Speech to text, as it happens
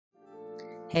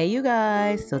Hey you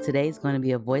guys, so today's going to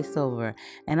be a voiceover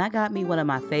and I got me one of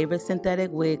my favorite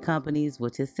synthetic wig companies,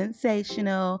 which is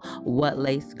Sensational What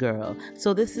Lace Girl.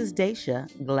 So this is Daisha,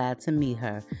 glad to meet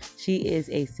her. She is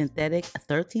a synthetic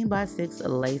 13x6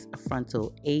 lace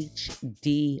frontal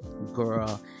HD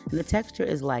girl and the texture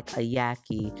is like a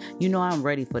yaki. You know I'm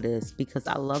ready for this because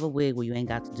I love a wig where you ain't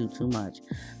got to do too much.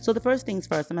 So the first things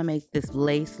first, I'm going to make this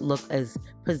lace look as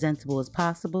presentable as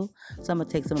possible. So I'm going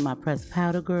to take some of my pressed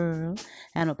powder, girl,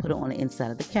 and I'll put it on the inside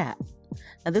of the cap.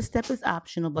 Now this step is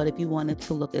optional, but if you want it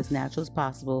to look as natural as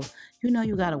possible, you know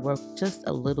you gotta work just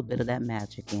a little bit of that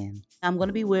magic in. I'm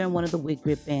gonna be wearing one of the wig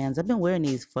grip bands. I've been wearing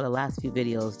these for the last few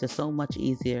videos. They're so much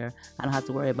easier. I don't have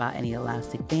to worry about any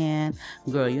elastic band.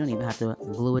 Girl, you don't even have to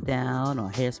glue it down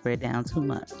or hairspray it down too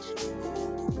much.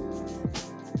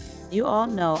 You all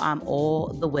know I'm all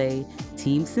the way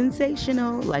team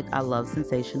sensational. Like I love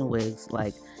sensational wigs.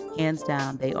 Like hands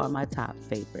down, they are my top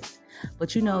favorite.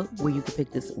 But you know where you can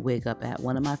pick this wig up at?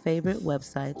 One of my favorite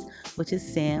websites, which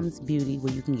is Sam's Beauty,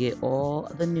 where you can get all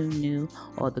the new,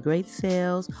 all the great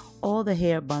sales, all the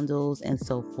hair bundles, and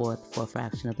so forth for a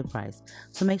fraction of the price.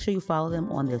 So make sure you follow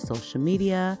them on their social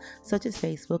media, such as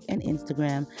Facebook and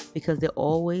Instagram, because they're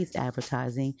always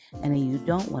advertising, and then you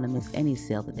don't want to miss any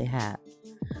sale that they have.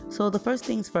 So the first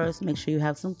things first, make sure you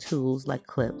have some tools like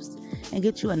clips and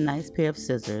get you a nice pair of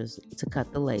scissors to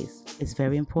cut the lace. It's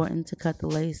very important to cut the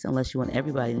lace unless you want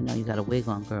everybody to know you got a wig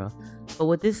on, girl. But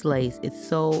with this lace, it's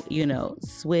so, you know,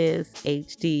 Swiss,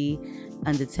 HD,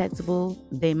 undetectable,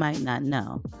 they might not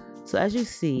know. So as you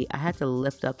see, I had to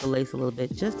lift up the lace a little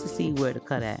bit just to see where to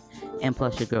cut at. And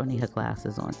plus your girl need her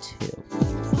glasses on too.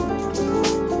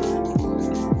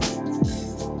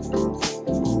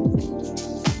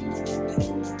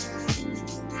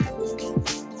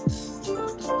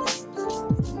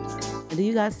 Do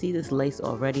you guys see this lace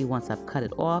already? Once I've cut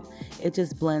it off, it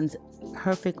just blends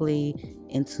perfectly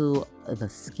into the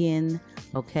skin.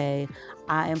 Okay,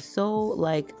 I am so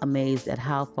like amazed at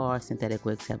how far synthetic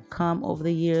wigs have come over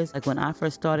the years. Like when I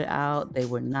first started out, they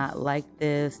were not like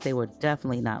this. They were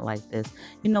definitely not like this.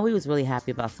 You know, we was really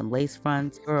happy about some lace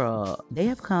fronts. Girl, they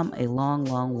have come a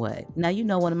long way. Now, you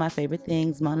know, one of my favorite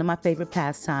things, one of my favorite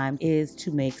pastimes is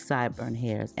to make sideburn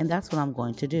hairs, and that's what I'm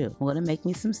going to do. I'm going to make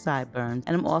me some sideburns,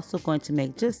 and I'm also going to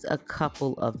make just a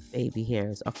couple of baby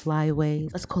hairs or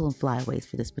flyaways. Let's call them flyaways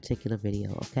for this particular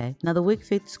video, okay? Now the wig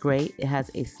fits great. It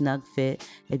has a snug fit.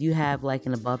 If you have like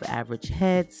an above average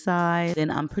head size, then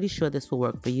I'm pretty sure this will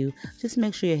work for you. Just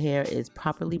make sure your hair is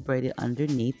properly braided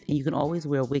underneath, and you can always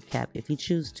wear a wig cap if you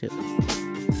choose to.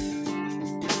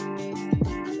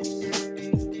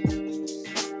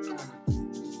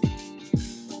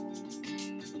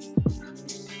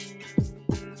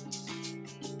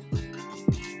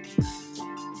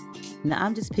 Now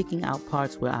I'm just picking out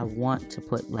parts where I want to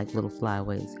put like little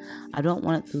flyaways. I don't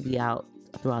want it to be out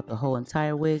throughout the whole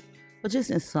entire wig, but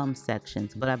just in some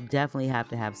sections. But I definitely have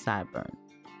to have sideburns.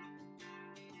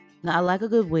 Now I like a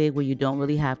good wig where you don't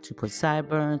really have to put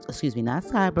sideburns, excuse me, not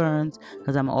sideburns,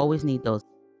 because I'm always need those.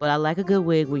 But I like a good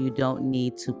wig where you don't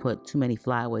need to put too many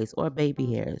flyaways or baby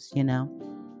hairs, you know.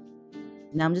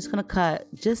 Now I'm just gonna cut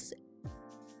just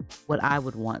what I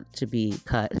would want to be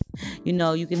cut. You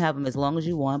know, you can have them as long as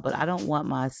you want, but I don't want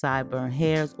my sideburn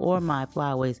hairs or my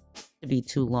flyaways to be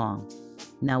too long.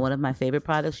 Now, one of my favorite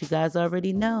products you guys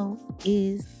already know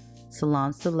is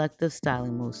Salon Selective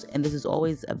Styling Mousse, and this is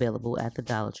always available at the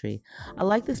Dollar Tree. I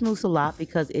like this mousse a lot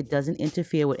because it doesn't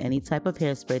interfere with any type of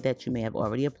hairspray that you may have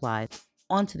already applied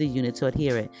onto the unit to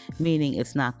adhere it, meaning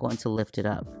it's not going to lift it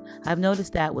up. I've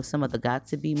noticed that with some of the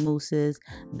Got2b mousses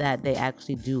that they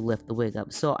actually do lift the wig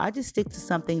up. So I just stick to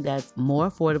something that's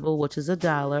more affordable, which is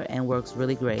 $1 and works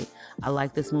really great. I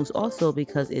like this mousse also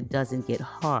because it doesn't get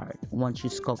hard once you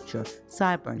sculpt your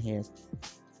sideburn hairs.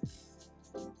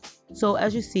 So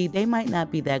as you see, they might not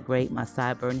be that great, my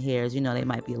sideburn hairs, you know, they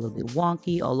might be a little bit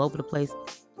wonky all over the place,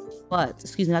 but,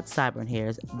 excuse me, not the sideburn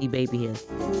hairs, the baby hairs.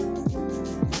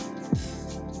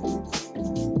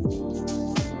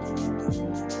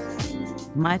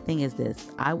 My thing is this,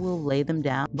 I will lay them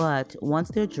down, but once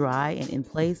they're dry and in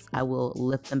place, I will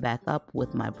lift them back up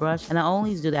with my brush. And I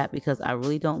only do that because I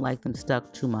really don't like them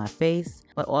stuck to my face,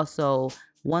 but also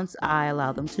once I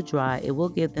allow them to dry, it will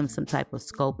give them some type of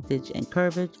sculptage and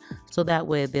curvage, so that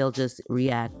way they'll just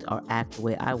react or act the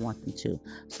way I want them to.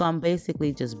 So I'm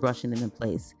basically just brushing them in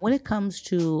place. When it comes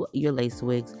to your lace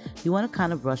wigs, you want to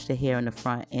kind of brush the hair in the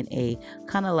front in a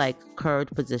kind of like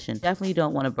curved position. Definitely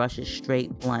don't want to brush it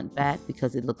straight blunt back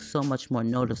because it looks so much more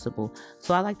noticeable.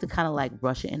 So I like to kind of like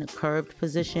brush it in a curved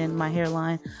position, my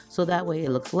hairline, so that way it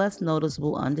looks less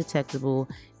noticeable, undetectable,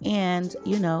 and,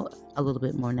 you know, a little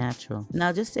bit more natural.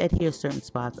 Now, just to adhere certain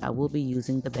spots, I will be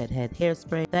using the bedhead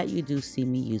hairspray that you do see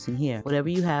me using here. Whatever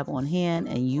you have on hand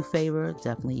and you favor,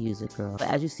 definitely use it, girl. But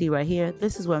as you see right here,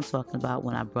 this is what I'm talking about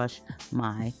when I brush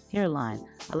my hairline.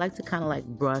 I like to kind of like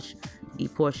brush the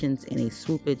portions in a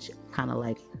swoopage kind of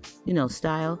like, you know,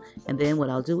 style. And then what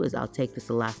I'll do is I'll take this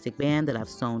elastic band that I've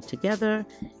sewn together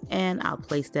and I'll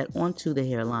place that onto the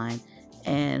hairline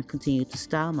and continue to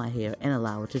style my hair and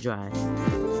allow it to dry.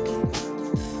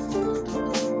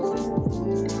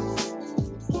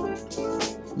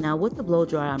 Now with the blow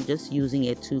dryer, I'm just using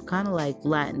it to kind of like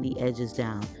flatten the edges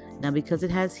down. Now because it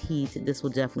has heat, this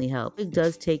will definitely help. It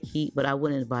does take heat, but I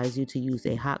wouldn't advise you to use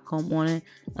a hot comb on it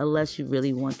unless you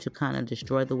really want to kind of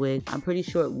destroy the wig. I'm pretty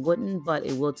sure it wouldn't, but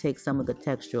it will take some of the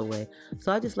texture away.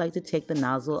 So I just like to take the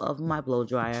nozzle of my blow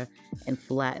dryer and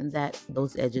flatten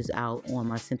those edges out on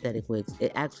my synthetic wigs.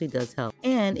 It actually does help.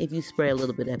 And if you spray a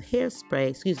little bit of hairspray,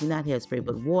 excuse me, not hairspray,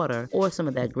 but water or some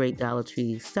of that great Dollar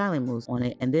Tree styling mousse on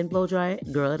it and then blow dry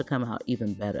it, girl, it'll come out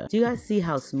even better. Do you guys see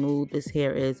how smooth this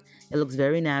hair is? It looks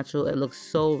very natural. It looks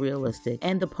so realistic,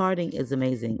 and the parting is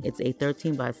amazing. It's a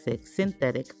 13x6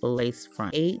 synthetic lace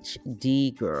front.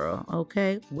 HD, girl.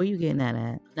 Okay, where you getting that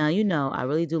at? Now, you know, I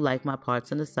really do like my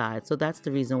parts on the side, so that's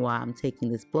the reason why I'm taking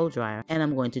this blow dryer and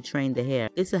I'm going to train the hair.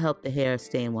 This will help the hair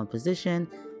stay in one position,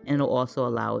 and it'll also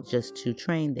allow it just to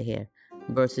train the hair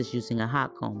versus using a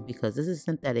hot comb. Because this is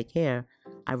synthetic hair,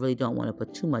 I really don't want to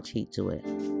put too much heat to it.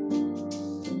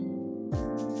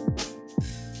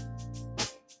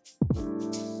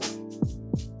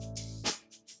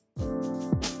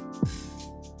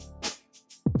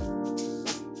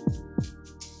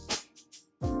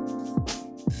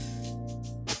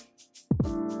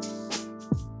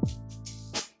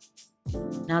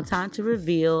 Now time to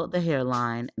reveal the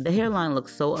hairline. The hairline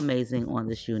looks so amazing on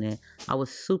this unit. I was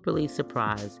superly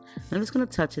surprised. I'm just going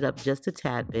to touch it up just a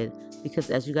tad bit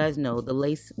because as you guys know, the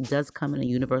lace does come in a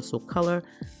universal color,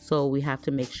 so we have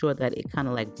to make sure that it kind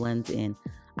of like blends in.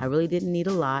 I really didn't need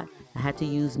a lot. I had to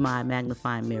use my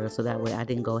magnifying mirror so that way I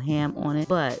didn't go ham on it.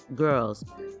 But girls,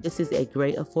 this is a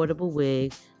great affordable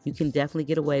wig. You can definitely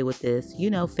get away with this. You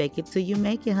know, fake it till you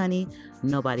make it, honey.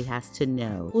 Nobody has to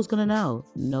know. Who's gonna know?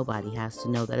 Nobody has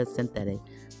to know that it's synthetic.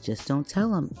 Just don't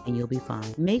tell them and you'll be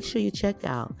fine. Make sure you check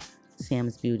out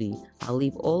Sam's Beauty. I'll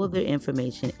leave all of their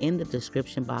information in the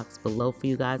description box below for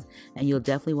you guys, and you'll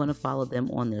definitely want to follow them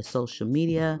on their social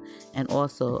media. And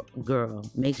also, girl,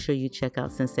 make sure you check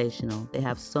out Sensational. They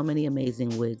have so many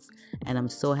amazing wigs, and I'm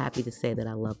so happy to say that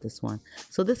I love this one.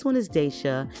 So this one is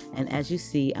Dacia, and as you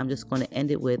see, I'm just going to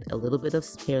end it with a little bit of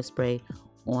hairspray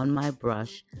on my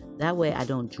brush. That way I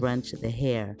don't drench the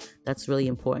hair. That's really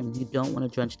important. You don't want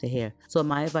to drench the hair. So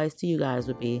my advice to you guys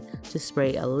would be to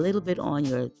spray a little bit on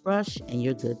your brush and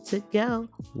you're good to go.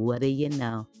 What do you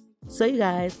know? So you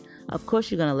guys, of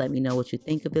course you're going to let me know what you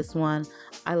think of this one.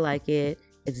 I like it.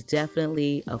 It's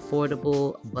definitely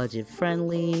affordable, budget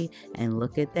friendly, and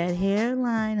look at that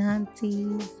hairline,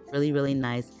 hunties. Really, really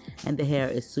nice. And the hair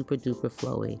is super duper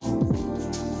flowy.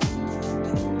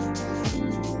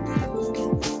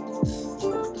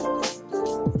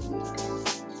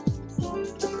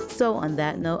 So on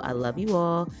that note, I love you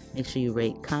all. Make sure you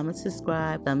rate, comment,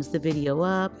 subscribe, thumbs the video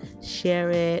up,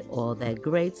 share it, all that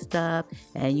great stuff.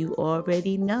 And you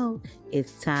already know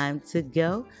it's time to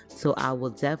go. So I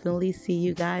will definitely see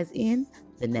you guys in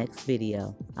the next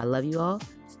video. I love you all.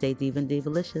 Stay diva and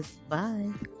divalicious.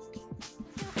 Bye.